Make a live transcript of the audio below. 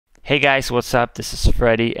Hey guys, what's up? This is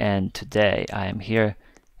Freddy, and today I am here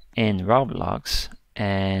in Roblox,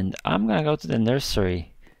 and I'm gonna go to the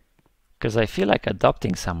nursery because I feel like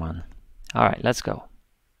adopting someone. Alright, let's go.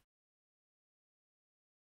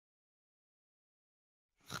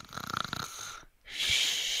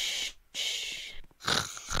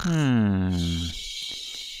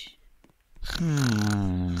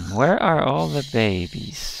 Where are all the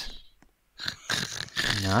babies?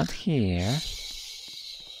 Not here.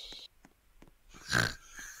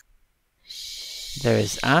 There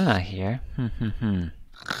is Anna here.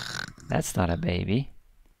 That's not a baby.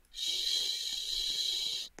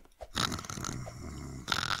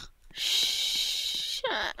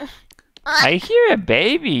 I hear a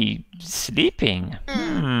baby sleeping. Who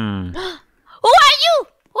are you?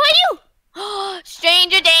 Who are you?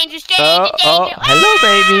 Stranger danger, stranger danger. Oh, hello,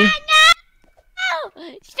 baby. No!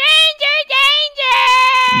 Stranger danger!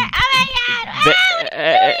 Oh my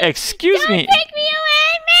god! Excuse me. Take me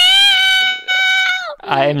away, man!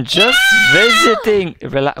 I am just visiting.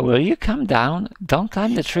 Will you come down? Don't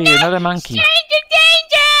climb the tree. You're not a monkey. Stranger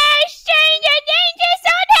danger! Stranger danger!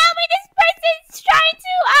 Someone help me! This person's trying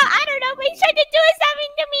to, I don't know, but he's trying to do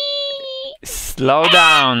something to me! Slow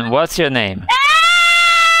down. What's your name?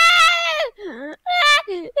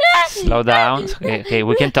 Slow down. Okay,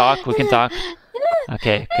 we can talk. We can talk.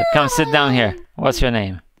 Okay, come sit down here. What's your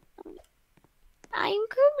name? I'm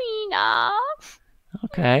Karina.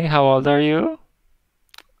 Okay, how old are you?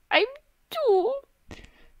 I'm 2.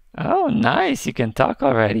 Oh, nice. You can talk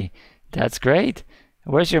already. That's great.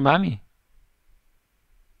 Where's your mommy?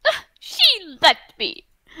 She left me.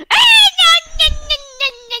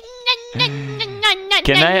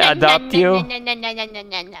 Can I adopt you?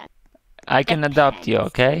 I can adopt you,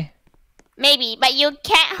 okay? Maybe, but you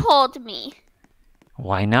can't hold me.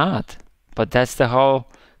 Why not? But that's the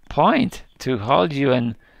whole point, to hold you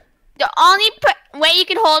and... The only way you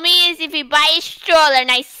can hold me is if you buy a stroller and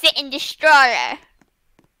I sit in the stroller.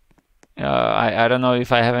 I don't know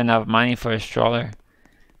if I have enough money for a stroller.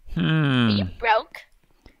 Are you broke?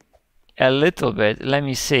 A little bit. Let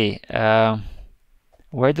me see.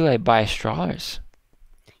 Where do I buy strollers?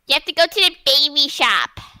 You have to go to the baby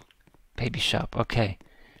shop. Baby shop, okay.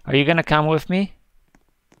 Are you gonna come with me?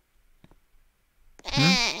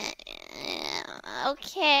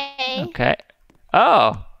 Okay. Okay.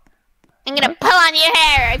 Oh! I'm gonna pull on your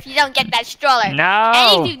hair if you don't get that stroller. No!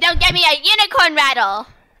 And if you don't get me a unicorn rattle.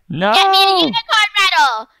 No! Get me a unicorn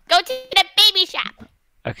rattle. Go to the baby shop.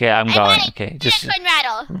 Okay, I'm I going. want a Okay, just unicorn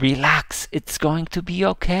rattle. relax. It's going to be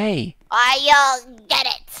okay. I'll get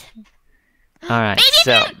it. Alright, Baby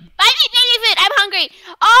so... food! Buy me baby food! I'm hungry!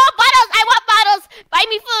 Oh, bottles! I want bottles! Buy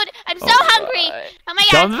me food! I'm so hungry! Oh my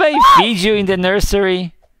god! Don't they feed you in the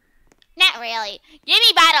nursery? Not really. Give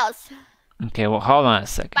me bottles. Okay, well, hold on a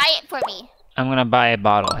second. Buy it for me. I'm gonna buy a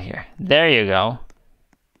bottle here. There you go.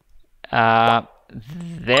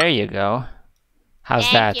 There you go. How's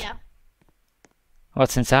that? Thank you.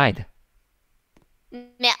 What's inside?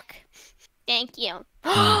 Milk. Thank you.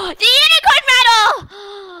 The unicorn rattle!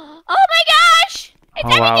 Oh my gosh! It's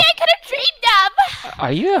everything I could have dreamed of!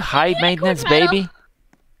 Are you a high maintenance baby?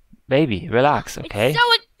 Baby, relax, okay? It's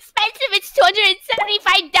so expensive, it's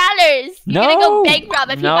 $275! You're gonna go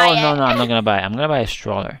bankrupt if you buy it. No, I'm not gonna buy it. I'm gonna buy a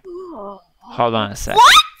stroller. Hold on a sec.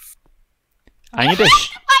 What? I need buy me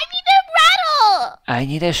the rattle! I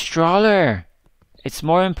need a stroller. It's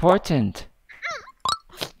more important.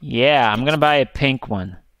 Yeah, I'm gonna buy a pink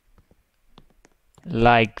one.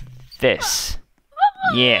 Like this.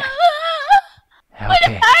 Yeah.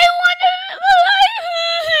 Okay. I want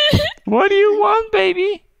What do you want,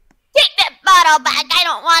 baby? Take that bottle back. I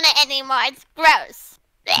don't want it anymore. It's gross.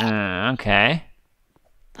 Okay.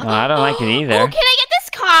 Well, I don't like it either. Oh, can I get this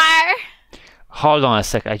car? Hold on a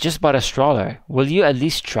sec. I just bought a stroller. Will you at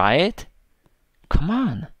least try it? Come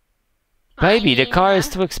on. Baby, the car is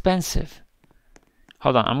too expensive.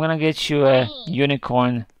 Hold on. I'm gonna get you a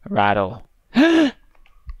unicorn rattle.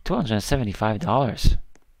 $275.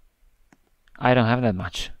 I don't have that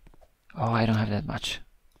much. Oh, I don't have that much.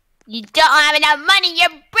 You don't have enough money. You're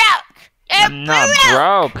broke. I'm not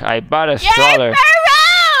broke. I bought a stroller. You're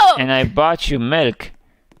broke. And I bought you milk.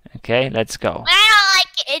 Okay, let's go. I don't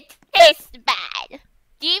like it. It tastes bad.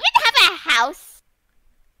 Do you even have a house?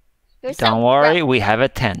 Don't worry. We have a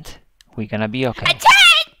tent. We're gonna be okay. A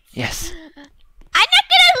tent? Yes. I'm not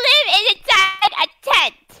gonna live inside a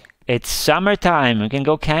tent. It's summertime. We can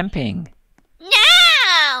go camping. No!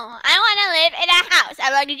 I want to live in a house.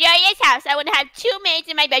 A luxurious house. I want to have 2 maids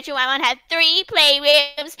in my bedroom. I want to have 3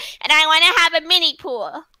 playrooms. And I want to have a mini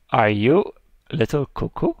pool. Are you little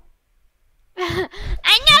cuckoo? I'm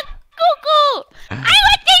not cuckoo! I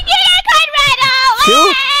want to get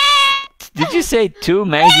you say 2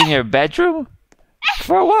 maids in your bedroom?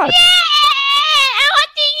 For what? Yeah! I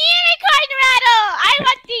want the unicorn rattle! I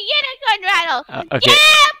want the unicorn rattle! Okay.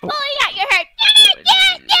 Yeah! Pulling out your hair!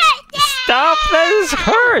 Yeah! Stop! This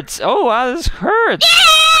hurts! Oh, wow, this hurts! Yeah!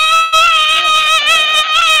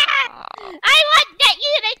 I want that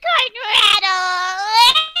unicorn rattle!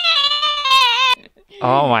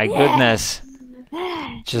 Oh my goodness.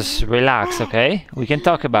 Just relax, okay? We can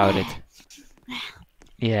talk about it.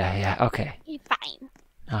 Yeah, okay. You're fine.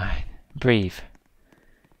 Alright, breathe.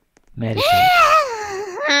 Meditate.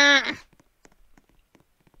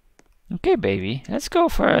 Okay, baby, let's go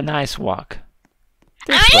for a nice walk.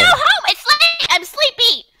 I want to go home. It's late. I'm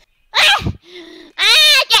sleepy.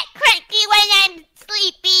 I get cranky when I'm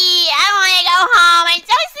sleepy. I want to go home. I'm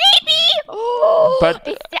so sleepy. Oh, But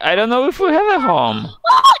I don't know if we have a home.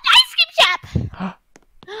 Oh, the ice cream shop.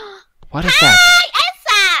 What is that? Hi,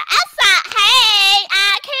 Elsa. Hey,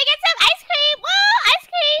 can I get some ice cream? Whoa, ice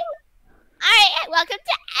cream. All right, welcome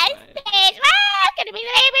to Ice Cream. Gonna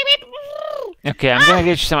be Okay, I'm gonna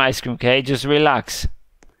get you some ice cream, okay? Just relax.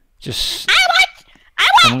 Just... I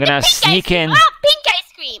want I'm gonna sneak in... I want pink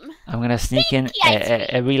ice cream. I'm gonna sneak in Pinky ice cream.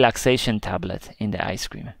 a relaxation tablet in the ice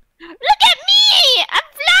cream. Look at me. I'm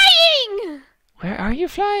flying. Where are you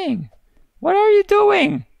flying? What are you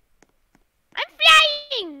doing? I'm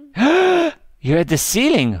flying. You're at the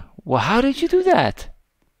ceiling. Well, how did you do that?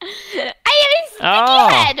 I have a sticky Oh.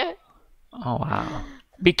 head. Oh, wow.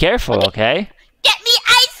 Be careful, okay? Get me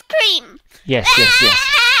ice cream. Yes.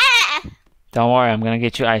 Ah! Don't worry, I'm gonna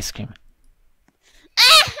get you ice cream.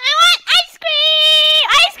 I want ice cream.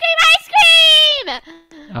 Ice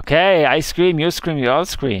cream. Okay, ice cream, you scream, you all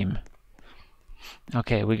scream.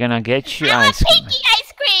 Okay, we're gonna get you I want ice cream. pinky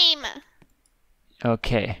ice cream.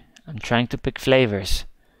 Okay, I'm trying to pick flavors.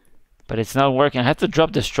 But it's not working. I have to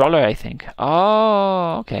drop the stroller, I think.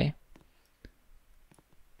 Oh, okay.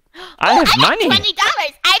 I have money. $20.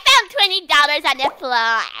 I found $20 on the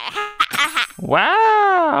floor.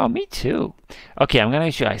 Wow, me too. Okay, I'm gonna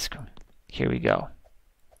get you ice cream. Here we go.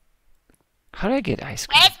 How do I get ice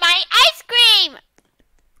cream? Where's my ice cream?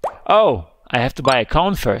 Oh, I have to buy a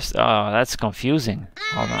cone first. Oh, that's confusing.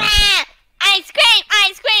 Hold on. Ice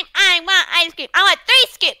cream. I want ice cream. I want 3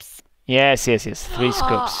 scoops. Yes. 3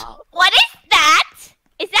 scoops. What is that?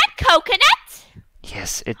 Is that coconut?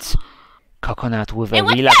 Yes, it's coconut with a And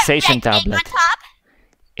what's that relaxation red thing tablet. on top?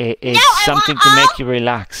 It's No, I something want to all- make you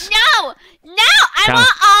relax. No, I Come- want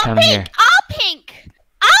all come pink. here. All pink.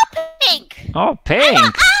 All pink. Oh, I want pink.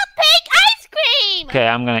 all pink ice cream. Okay,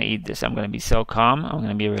 I'm gonna eat this. I'm gonna be so calm. I'm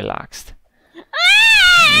gonna be relaxed. I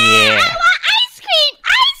Yeah. want ice cream.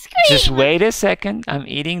 Ice cream. Just wait a second. I'm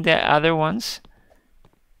eating the other ones.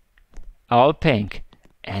 All pink.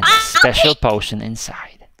 And a special potion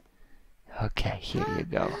inside. Okay, here you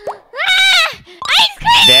go. Ice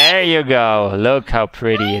cream. There you go. Look how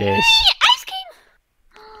pretty it is. Ice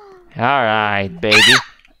cream. Alright, baby.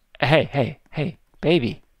 Hey,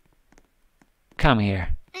 baby. Come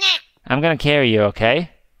here. I'm gonna carry you,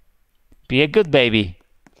 okay? Be a good baby.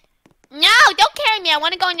 No, don't carry me. I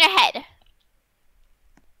want to go on your head.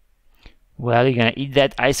 Well, you're gonna eat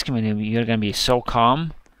that ice cream and you're gonna be so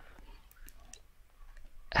calm.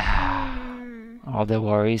 All the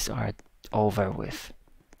worries are over with.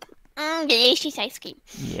 Delicious ice cream.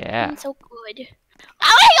 Yeah. So good. I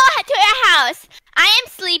want to go to your house. I am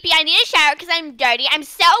sleepy. I need a shower because I'm dirty. I'm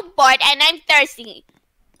so bored and I'm thirsty.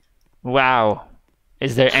 Wow.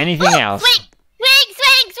 Is there anything else? Swing.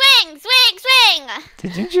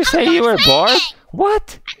 Didn't you say you were bored?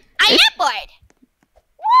 What? I am bored.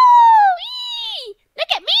 Woo! Look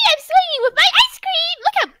at me. I'm swinging with my ice cream.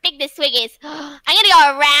 Look how big this swing is. I'm going to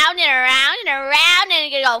go around and around and around and I'm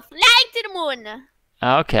going to go flying to the moon.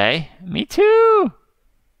 Okay. Me too.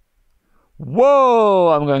 Whoa,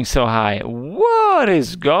 I'm going so high. What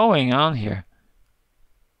is going on here?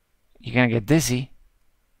 You're gonna get dizzy.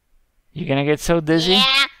 You're gonna get so dizzy?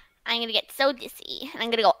 Yeah, I'm going to get so dizzy. And I'm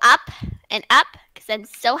going to go up and up because I'm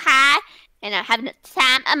so high. And I'm having the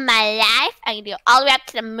time of my life. I'm going to go all the way up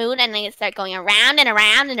to the moon and I'm going to start going around and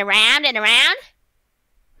around and around and around.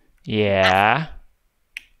 Yeah.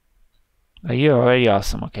 But you're already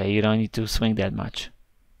awesome, okay? You don't need to swing that much.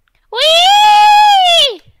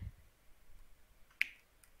 Whee!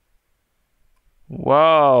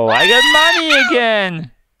 Whoa, I got money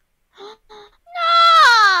again! No,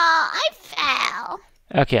 I fell.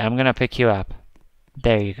 Okay, I'm gonna pick you up.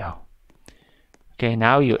 There you go. Okay,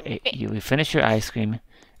 now you finish your ice cream,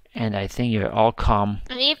 and I think you're all calm.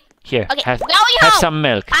 Here, Okay, have going home. some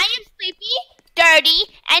milk. I am sleepy,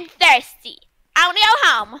 dirty, and thirsty. I want to go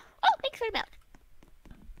home. Oh, thanks for the milk.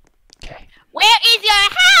 Okay. Where is your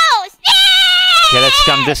house? Yeah! let's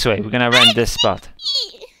come this way. We're gonna rent this spot.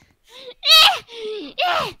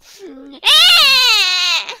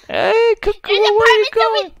 Hey, cuckoo, where are you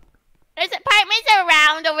going? There's apartments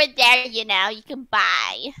around over there, you know, you can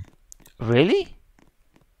buy. Really?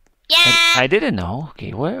 Yeah. I didn't know.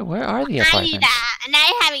 Okay, where are the I apartments? knew that, and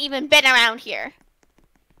I haven't even been around here.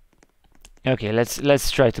 Okay,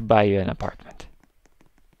 let's try to buy you an apartment.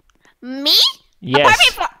 Me? Yes.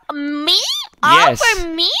 Apartment for me? All Yes. for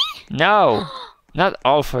me? No, not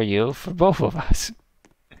all for you, for both of us.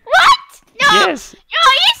 What? No. Yes.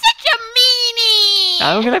 Oh, you're such a meanie.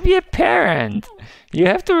 I'm gonna be a parent. You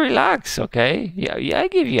have to relax, okay? Yeah, I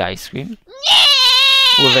give you ice cream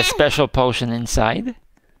with a special potion inside.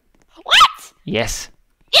 What? Yes.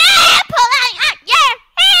 Yeah, pull out your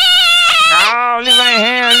hair. No, leave my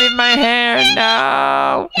hair, leave my hair.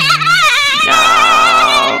 No.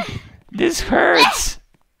 No. This hurts.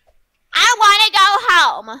 I want to go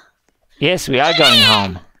home. Yes, we are going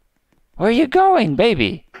home. Where are you going,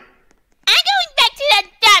 baby? I'm going back to the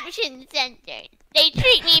adoption center. They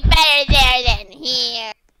treat me better there than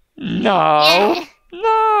here. No.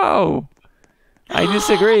 No. I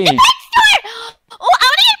disagree. The pet store. Oh, I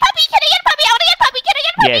want to get a puppy. Can I get a puppy? I want to get a puppy. Can I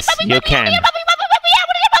get a puppy? Yes, puppy, you puppy, can. I want to get a puppy, puppy, puppy. I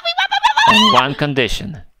want to get a puppy, puppy, puppy, puppy. On one condition.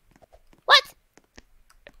 What?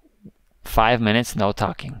 5 minutes, no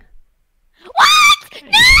talking. What? No!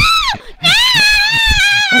 No!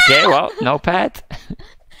 Okay, well, no pet.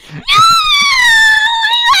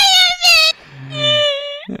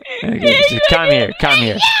 Okay, so come here, come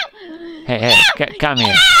here. Hey, come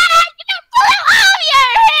here.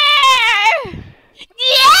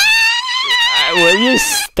 Will you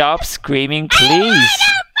stop screaming, please?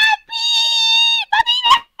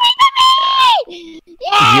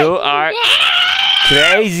 You are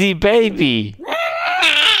crazy, baby.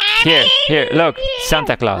 Here, look,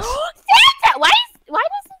 Santa Claus. Santa, why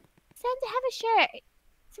does Santa have a shirt?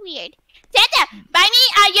 It's weird. Santa, buy me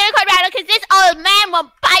a unicorn rattle because this old man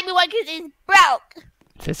won't buy me one because he's broke.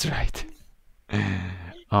 That's right.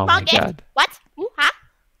 Oh my gift. God. What? Ooh, huh?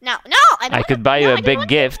 No, I could buy you a big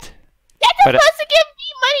gift. Santa's but supposed to give me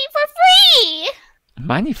money for free.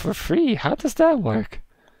 Money for free? How does that work?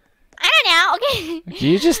 I don't know. Okay.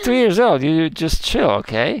 You're just 2 years old. You just chill,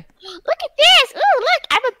 okay? Look at this. Ooh, look.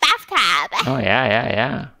 I'm a bathtub. Oh,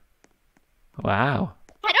 yeah. Wow.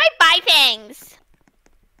 How do I buy things?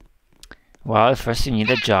 Well, first you need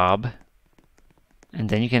a job. And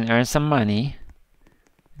then you can earn some money.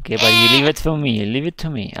 Okay, but you leave it for me. Leave it to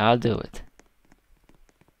me. I'll do it.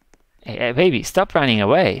 Hey, baby, stop running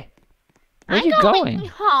away. Where are you going?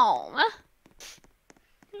 Home.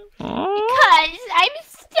 Oh. Because I'm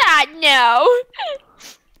sad now.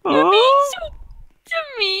 You're being so to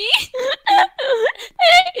me. and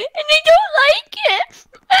I don't like it.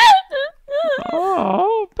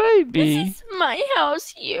 Oh, baby. This is my house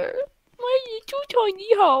here. My little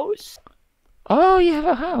tiny house. Oh, you have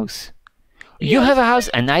a house. You have a house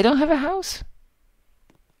and I don't have a house?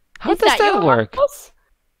 How does that work? House?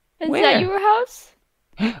 Is Where? that your house?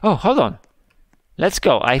 Oh, hold on. Let's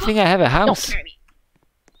go. I think I have a house. Don't me.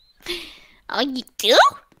 Oh, you do?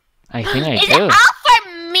 I think I Is do. it all for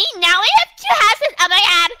me? Now I have 2 houses. Oh my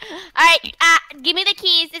God. All right, give me the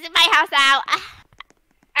keys. This is my house now. All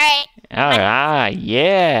right. Alright,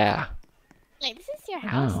 yeah. Wait, this is your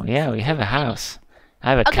house? Oh, yeah, we have a house.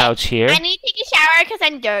 I have a Okay, couch here. I need to take a shower because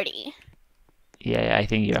I'm dirty. Yeah, I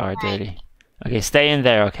think you are dirty. Okay, stay in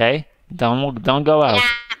there, okay? Don't go out. Yeah.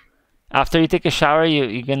 After you take a shower,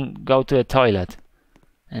 you can go to the toilet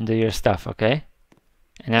and do your stuff, okay?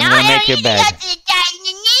 And I'm gonna make your bed.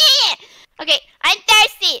 Okay, I'm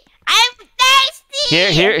thirsty. I'm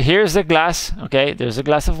thirsty. Here's a glass, okay? There's a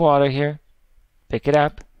glass of water here. Pick it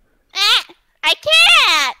up. I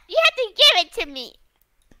can't. You have to give it to me.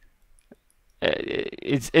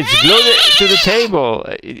 It's glued to the table.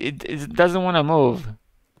 It doesn't want to move.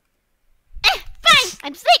 Fine,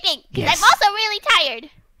 I'm sleeping because Yes. I'm also really tired.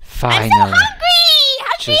 Finally. I'm so hungry.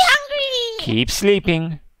 Just Hungry. keep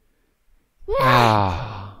sleeping.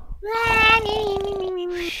 Ah.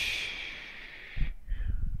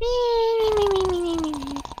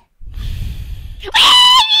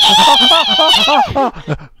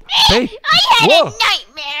 Hey, I had whoa, a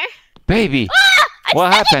nightmare. baby. I'm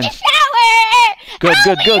What stuck happened? In the shower. Good, Help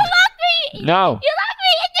good, me, good. You locked me. No, You locked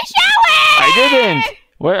me in the shower. I didn't.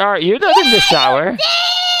 Where are you? You're not in the shower.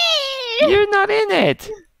 Did. You're not in it.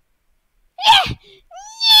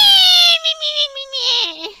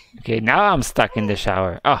 Okay, now I'm stuck in the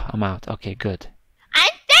shower. Oh, I'm out. Okay, good.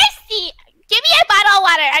 I'm thirsty. Give me a bottle of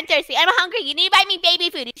water. I'm thirsty. I'm hungry. You need to buy me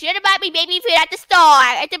baby food. You should have bought me baby food at the store,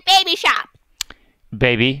 at the baby shop.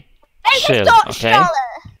 Baby, There's chill, a okay? stroller.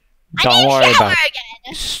 Don't worry about it.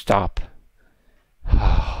 again. Stop.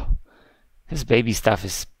 This baby stuff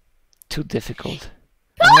is too difficult.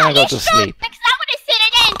 I'm gonna go to sleep. Next, I want to sit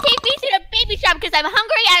again and take me to the baby shop because I'm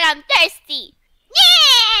hungry and I'm thirsty.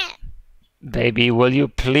 Yeah! Baby, will you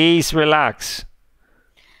please relax?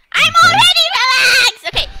 I'm already relaxed!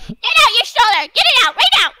 Okay, get out your stroller. Get it out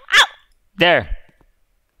right now. Out! There.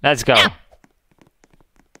 Let's go. No.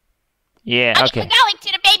 Yeah, okay. We're going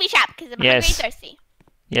to the baby shop because I'm hungry and thirsty.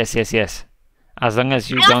 Yes. As long as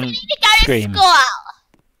you I also don't need to go to scream. school.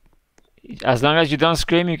 As long as you don't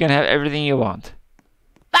scream, you can have everything you want.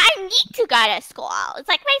 But I need to go to school. It's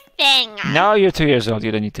like my thing. No, you're 2 years old.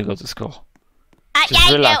 You don't need to go to school. Yeah, Just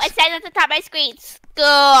I relax. do. It says at the top of my screen,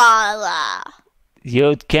 school.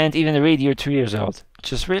 You can't even read. You're 2 years old.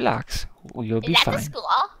 Just relax. You'll be Is that fine. the school?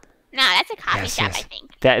 No, that's a coffee Yes, shop, yes. I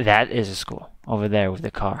think. That is a school over there with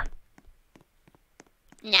the car.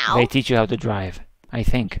 No. They teach you how to drive. I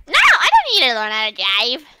think. No, I don't need to learn how to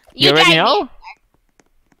drive. You already drive know? me.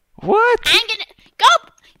 What? I'm gonna go.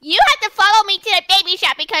 You have to follow me to the baby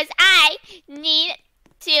shop because I need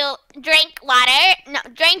to drink water. No,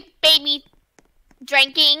 drink baby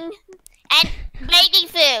drinking and baby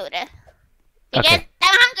food. Because Okay.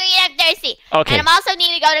 I'm hungry and I'm thirsty. Okay. And I'm also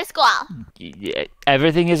need to go to school.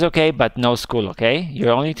 Everything is okay, but no school. Okay?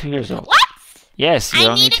 You're only 2 years old. What? Yes, you're I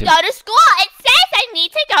only need to 2. go to school. It says I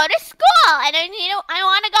need to go to school, and I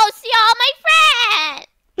want to go see all my friends.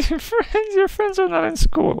 Your friends are not in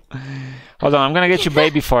school. Hold on, I'm gonna get you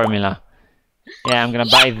baby formula. Yeah, I'm gonna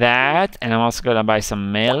buy that, and I'm also gonna buy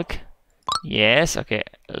some milk. Yes, okay.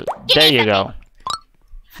 There you go.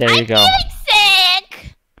 There you go. I'm feeling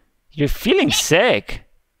sick. You're feeling sick.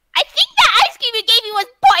 I think the ice cream you gave me was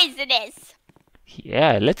poisonous.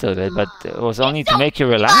 Yeah, a little bit, but it was only to So- make you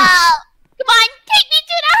relax. Oh, come on, take me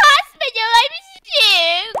to the hospital. I'm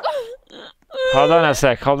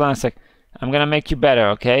sick. Hold on a sec. I'm gonna make you better,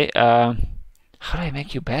 okay? How do I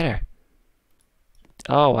make you better?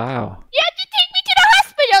 Oh, wow. You have to take me to the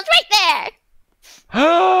hospital. It's right there.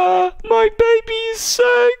 Ah, my baby is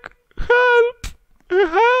sick. Help!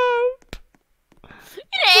 Help!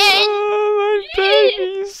 Oh, my baby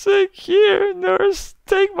is sick. Here, nurse,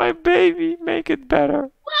 take my baby. Make it better.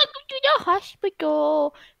 Welcome to the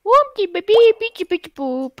hospital. Whoopty baby, bitchy bitchy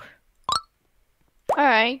boop.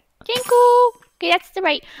 Alright. Thank you. Okay, that's the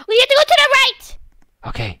right. We have to go to the right.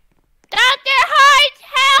 Okay. Dr. Hart,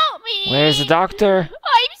 help me. Where's the doctor?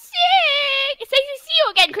 I'm sick. It's nice to see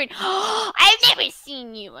you again, Karina. I've never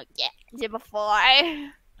seen you again before.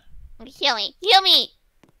 Heal me. Heal me.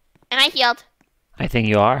 Am I healed? I think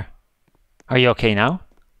you are. Are you okay now?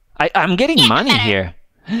 I'm getting Yeah, I'm money better. here.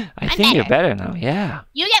 I think you're better now, yeah.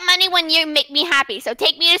 You get money when you make me happy, so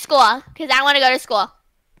take me to school, because I want to go to school.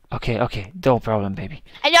 Okay. No problem, baby.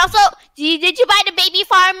 And also, did you buy the baby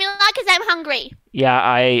formula? Because I'm hungry. Yeah,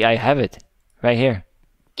 I have it. Right here.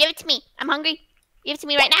 Give it to me. I'm hungry. Give it to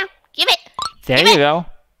me right now. Give it. There Give you it. go.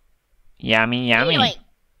 Yummy, What are you yummy. doing?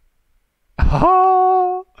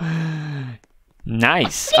 Oh,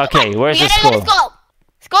 nice. Okay, where's we the gotta go school? to school.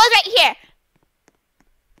 School's right here.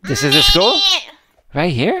 This is the school?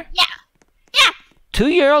 Right here? Yeah. Yeah.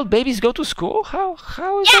 2-year-old babies go to school? How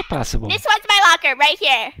is Yeah. that possible? This one's my locker right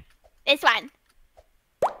here. This one.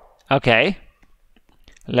 Okay.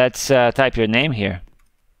 Let's type your name here.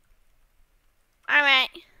 All right.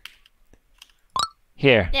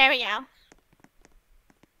 Here. There we go.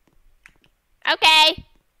 Okay.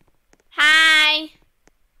 Hi.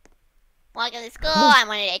 Welcome to school. I'm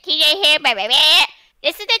one of the teachers here. Blah, blah, blah.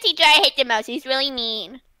 This is the teacher I hate the most. He's really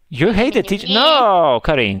mean. You hate the teacher? No,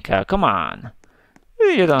 Karinka, come on.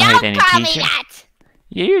 You don't hate any call teacher. me that.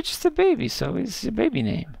 Yeah, you're just a baby, so it's your baby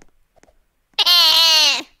name.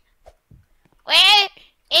 Where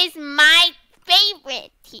is my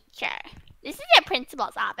favorite teacher? This is the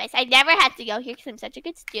principal's office. I never have to go here because I'm such a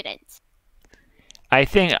good student. I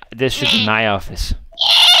think this should be my office.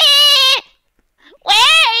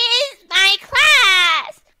 Where is my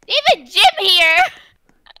class? They have a gym here.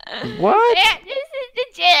 What? This is the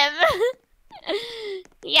gym.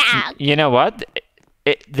 Yeah. You know what?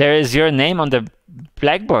 There is your name on the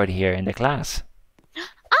blackboard here in the class.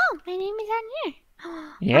 Oh, my name is on here.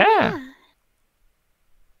 Yeah. Ah.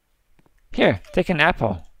 Here, take an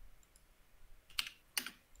apple.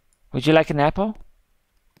 Would you like an apple?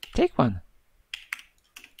 Take one.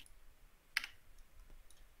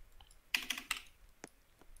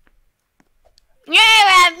 You're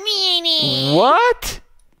a meanie. What?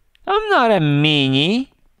 I'm not a meanie.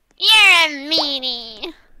 You're a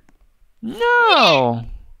meanie. No.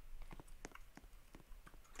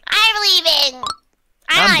 I'm leaving.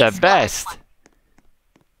 I I'm like the school. best.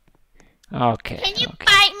 Okay. Can you okay.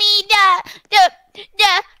 bite me?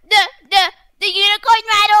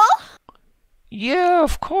 Yeah,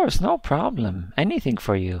 of course, no problem. Anything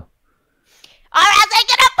for you. Or else I'm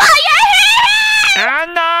gonna pull your hair out!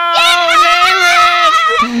 Oh no,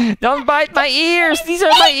 David! Don't bite my ears. These are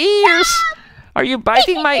my ears. Are you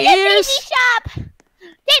biting my ears? Baby shop.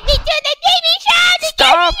 Take me to the baby shop. To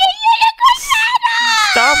Stop! Get me a unicorn rattle.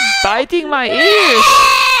 Stop biting my ears.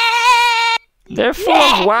 They're full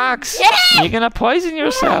of wax. You're gonna poison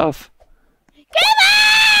yourself. Come on!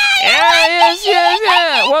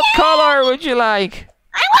 Yeah. What color would you like?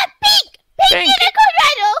 I want pink. Pink unicorn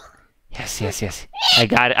rattle. Yes. I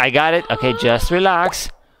got it. Okay, just relax.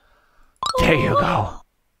 There you go.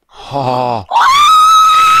 Oh.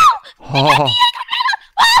 Look,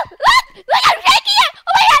 I'm shaking it!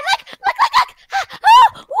 Oh my god, look!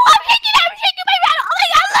 Oh, I'm shaking my rattle! Oh my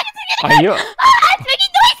god, look, it's making Are you? it's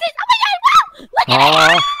making noises! Oh my god, wow! Look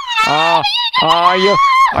at it!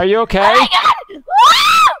 Are you okay? Oh my god!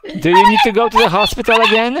 Wow! Do you need to go to the hospital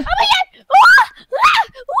again? Oh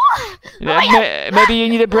my god! Maybe you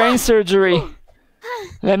need a brain surgery.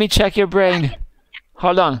 Let me check your brain.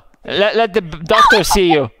 Hold on. Let the doctor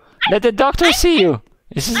see you. Let the doctor see you.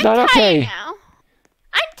 This is not okay.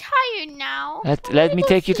 I'm tired now. Let me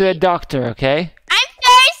take you to the doctor, okay? I'm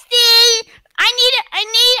thirsty. I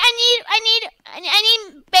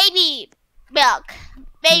need baby milk.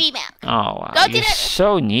 Baby milk. Oh wow, you're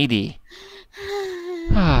so needy.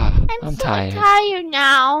 I'm so tired. tired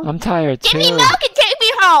now. I'm tired too. Give me milk and take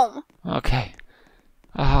me home. Okay.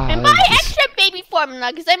 And buy extra baby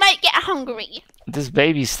formula because I might get hungry. This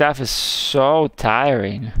baby stuff is so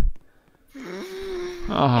tiring.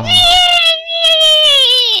 Oh.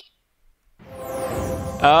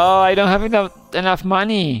 Oh, I don't have enough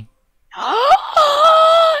money.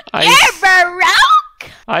 You're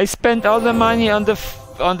broke? I spent all the money on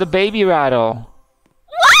the baby rattle.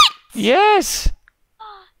 What? Yes.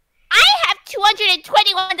 I have $221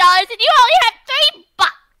 and you only have $3.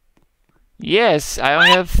 Yes, I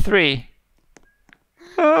only have 3.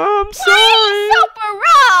 Oh, I'm sorry. Why are you so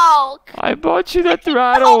broke? I bought you that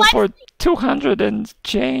rattle for 200 and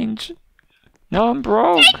change. Now I'm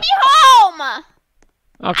broke. Take me home.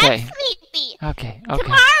 Okay. I'm sleepy. Okay.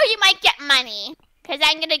 Tomorrow you might get money. Because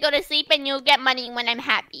I'm going to go to sleep and you'll get money when I'm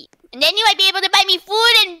happy. And then you might be able to buy me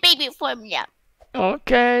food and baby formula.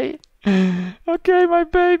 Okay. Okay, my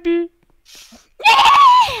baby.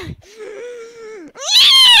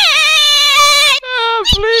 Oh,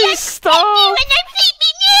 please stop. When I'm sleepy.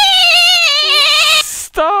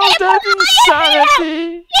 Stop that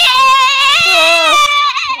insanity. Oh,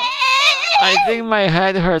 I think my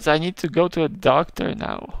head hurts. I need to go to a doctor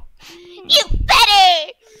now. You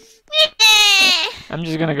better. I'm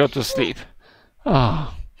just gonna go to sleep.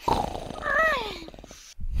 Oh.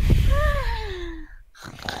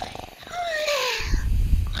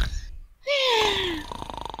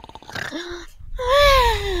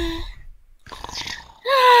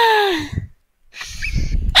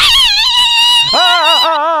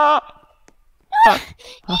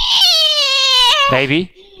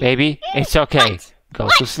 Baby, it's okay. Go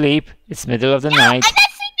to sleep. It's middle of the night. I'm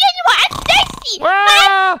not sleepy anymore. I'm thirsty.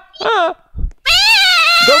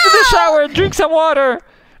 Go to the shower. Drink some water.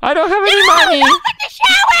 I don't have any money. No, the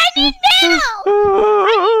shower. I need milk.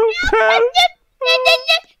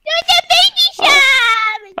 The baby shop.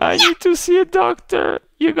 I need to see a doctor.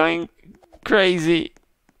 You're going crazy.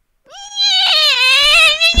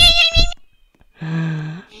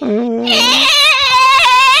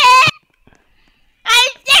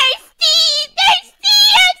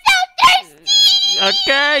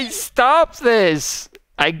 Okay, stop this.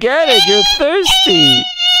 I get it. You're thirsty.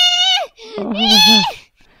 Oh my God.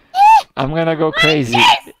 I'm gonna go crazy.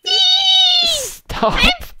 Stop.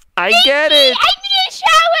 I get it. I need a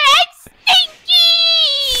shower. I'm stinky.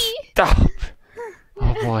 Stop.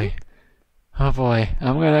 Oh boy. Oh boy.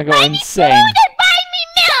 I'm gonna go insane. Buy me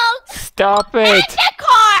milk. Stop it. And the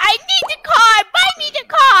car. I need the car. Buy me the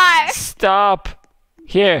car. Stop.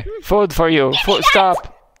 Here, food for you. Food.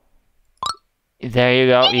 Stop. There you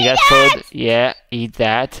go. You got food. Yeah, eat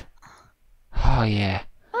that. Oh yeah.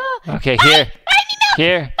 Okay, here.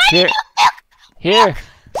 Here. Here.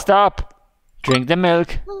 Stop. Drink the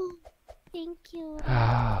milk. Thank you.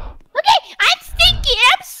 Oh. Okay, I'm stinky.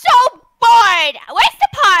 I'm so bored. Where's the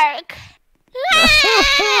park?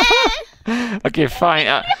 Okay, fine.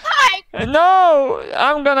 Park. No,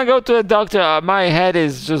 I'm gonna go to the doctor. My head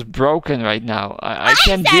is just broken right now. I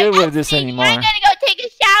can't deal with this anymore. I'm gonna go take a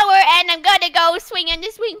shower and I'm gonna go swing on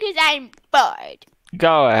the swing because I'm bored.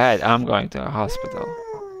 Go ahead. I'm going to a hospital.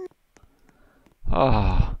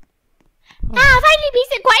 Oh. Finally be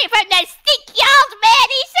so quiet from that stinky old man.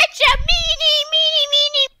 He's such a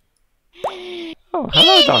meanie. Oh,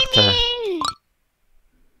 hello, doctor.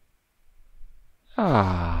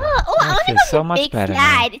 Ah, Oh, I that want to feels go so on the much big better now.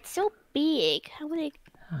 slide. It's so big. I want to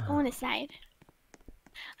go on the side.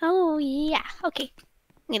 Oh, yeah. Okay.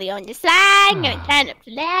 I'm going to go on the slide. I'm going to climb up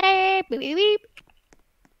the ladder. Beep, beep, beep.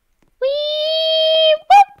 Wee,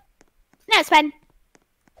 whoop. That was fun.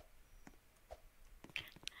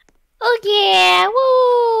 Oh, yeah.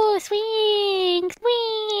 Woo. Swing,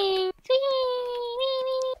 swing,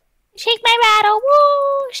 swing. Shake my rattle.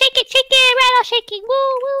 Woo. Shake it, rattle shaking. Woo,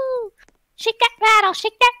 woo. Shake that rattle,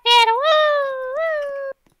 woo,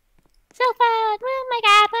 woo. So fun, oh my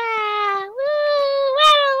god, wow, woo,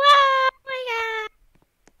 wow, wow, oh my god.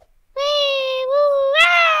 Wee, woo,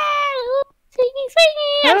 wow, swinging,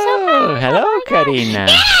 swinging, I'm so Oh, fun, hello, oh my god. Karina.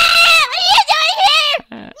 Yeah, what are you doing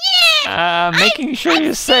here? Yeah, Making sure I'm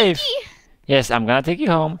you're safe. stinky. Yes, I'm gonna take you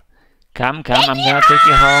home. Come, Take I'm me gonna take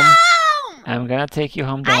you home. home. I'm gonna take you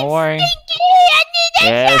home. I'm Don't worry. stinky. I need a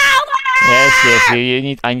Yes, shower. yes. You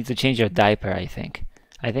need. I need to change your diaper. I think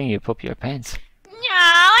you poop your pants. No,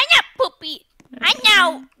 I'm not poopy. I'm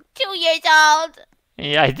now 2 years old.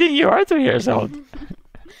 Yeah, I think you are 2 years old.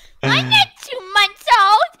 I'm not 2 months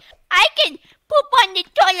old. I can poop on the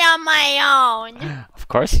toilet on my own. Of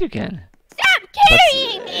course you can. Stop But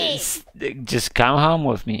carrying me. just come home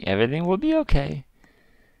with me. Everything will be okay.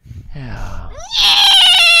 Yeah.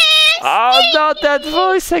 Oh, not that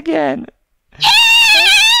voice again.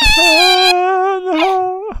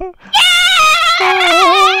 Oh, no.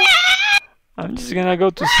 I'm just gonna go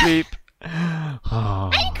to sleep. Oh.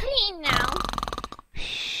 I'm clean now.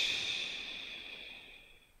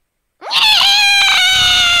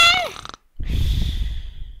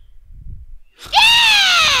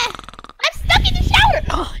 I'm stuck in the shower.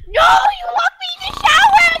 No, you locked me in the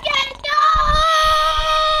shower again. No!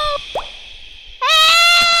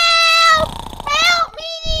 Help! Help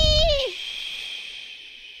me!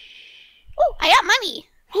 Oh, I got money.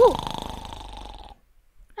 Ooh.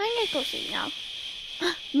 I'm gonna go sleep now.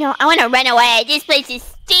 No, I want to run away. This place is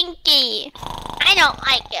stinky. I don't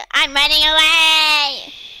like it. I'm running away.